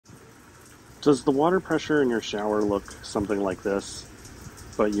Does the water pressure in your shower look something like this,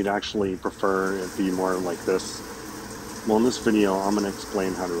 but you'd actually prefer it be more like this? Well, in this video, I'm going to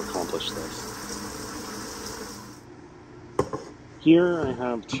explain how to accomplish this. Here I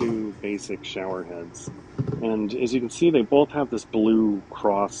have two basic shower heads, and as you can see, they both have this blue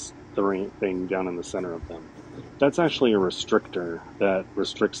cross thing down in the center of them. That's actually a restrictor that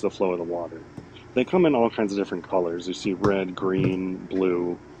restricts the flow of the water. They come in all kinds of different colors. You see red, green,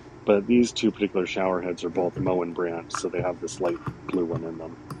 blue, but these two particular shower heads are both Moen brand, so they have this light blue one in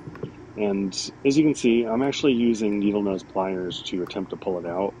them. And as you can see, I'm actually using needle nose pliers to attempt to pull it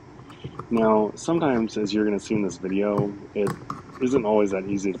out. Now, sometimes, as you're going to see in this video, it isn't always that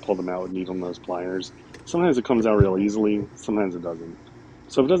easy to pull them out with needle nose pliers. Sometimes it comes out real easily, sometimes it doesn't.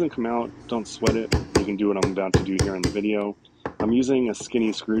 So if it doesn't come out, don't sweat it. You can do what I'm about to do here in the video. I'm using a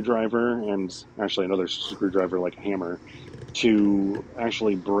skinny screwdriver and actually another screwdriver like a hammer to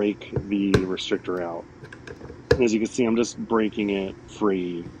actually break the restrictor out. And as you can see, I'm just breaking it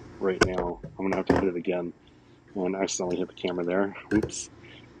free right now. I'm going to have to hit it again and accidentally hit the camera there. Oops.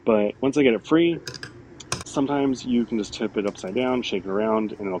 But once I get it free, sometimes you can just tip it upside down, shake it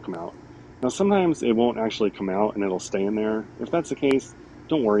around, and it'll come out. Now sometimes it won't actually come out and it'll stay in there. If that's the case,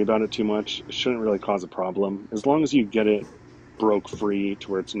 don't worry about it too much. It shouldn't really cause a problem. As long as you get it broke free to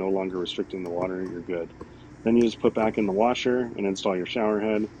where it's no longer restricting the water, you're good. Then you just put back in the washer and install your shower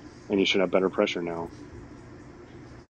head, and you should have better pressure now.